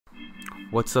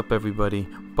What's up everybody,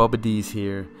 Bubba D's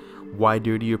here. Why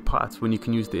dirty your pots when you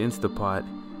can use the Instapot?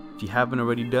 If you haven't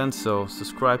already done so,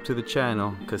 subscribe to the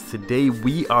channel, because today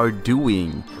we are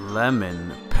doing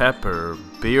lemon pepper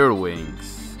beer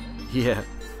wings. Yeah,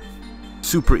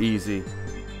 super easy.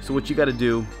 So what you gotta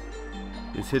do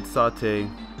is hit saute,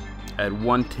 add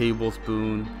 1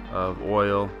 tablespoon of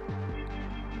oil,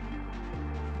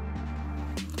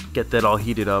 get that all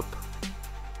heated up,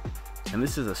 and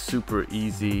this is a super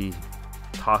easy,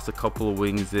 toss a couple of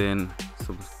wings in,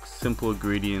 some simple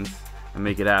ingredients, and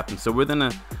make it happen. So we're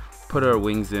gonna put our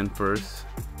wings in first,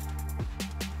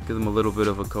 give them a little bit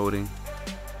of a coating.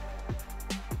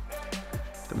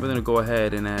 Then we're gonna go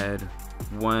ahead and add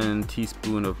 1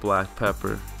 teaspoon of black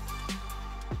pepper.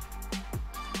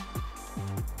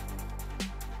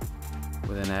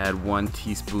 We're gonna add 1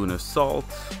 teaspoon of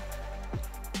salt.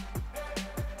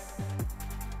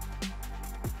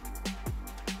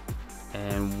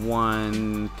 And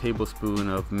 1 tablespoon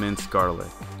of minced garlic.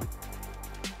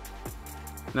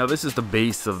 Now this is the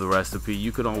base of the recipe.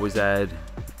 You could always add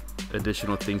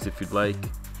additional things if you'd like.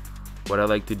 What I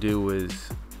like to do is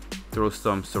throw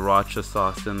some Sriracha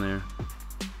sauce in there.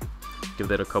 Give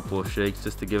that a couple of shakes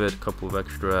just to give it a couple of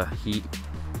extra heat.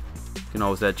 You can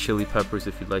always add chili peppers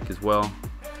if you'd like as well.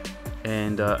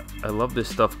 And I love this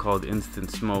stuff called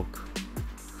instant smoke.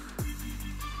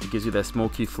 It gives you that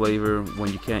smoky flavor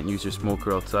when you can't use your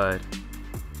smoker outside.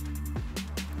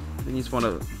 Then you just want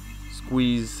to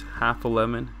squeeze half a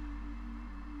lemon.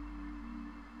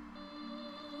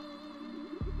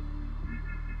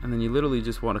 And then you literally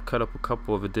just want to cut up a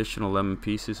couple of additional lemon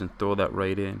pieces and throw that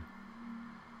right in.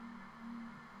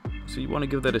 So you want to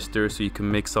give that a stir so you can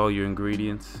mix all your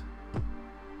ingredients.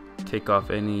 Take off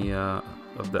any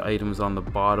of the items on the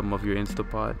bottom of your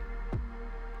Instapot.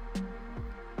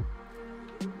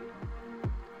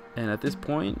 And at this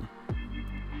point,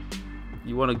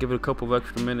 you want to give it a couple of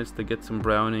extra minutes to get some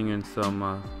browning and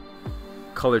some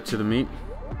color to the meat.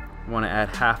 You want to add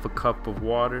half a cup of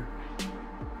water.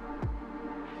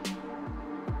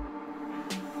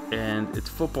 And it's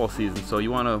football season, so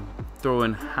you want to throw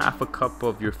in half a cup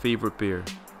of your favorite beer.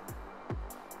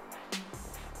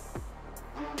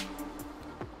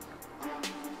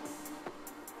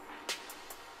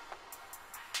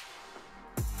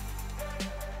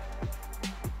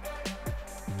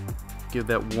 Give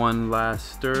that one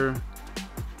last stir.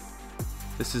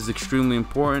 This is extremely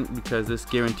important because this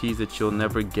guarantees that you'll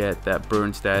never get that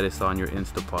burn status on your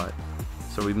Instapot.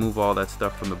 So remove all that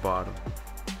stuff from the bottom.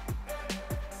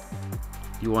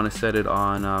 You want to set it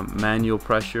on manual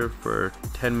pressure for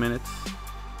 10 minutes.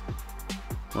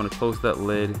 You want to close that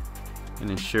lid and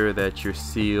ensure that your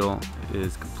seal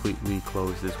is completely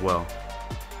closed as well.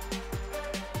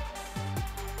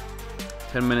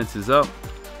 10 minutes is up.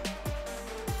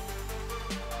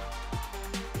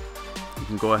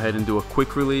 You can go ahead and do a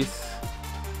quick release.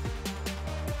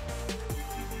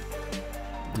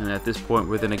 And at this point,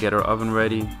 we're going to get our oven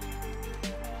ready,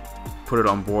 put it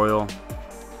on boil,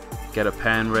 get a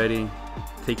pan ready,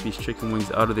 take these chicken wings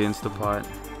out of the Instapot.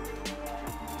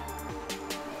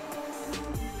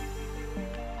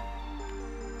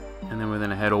 And then we're going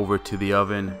to head over to the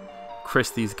oven,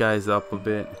 crisp these guys up a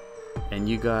bit, and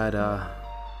you got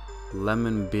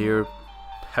lemon beer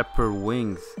pepper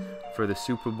wings for the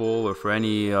Super Bowl or for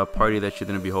any party that you're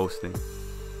going to be hosting.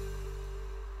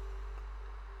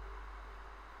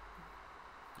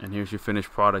 And here's your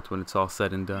finished product when it's all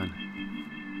said and done.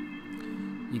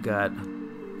 You got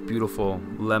beautiful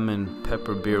lemon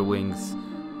pepper beer wings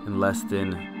in less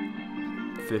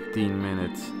than 15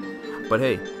 minutes. But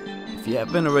hey, if you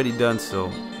haven't already done so,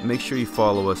 make sure you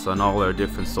follow us on all our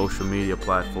different social media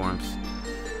platforms.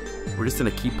 We're just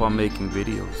going to keep on making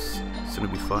videos. It's going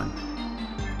to be fun.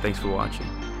 Thanks for watching.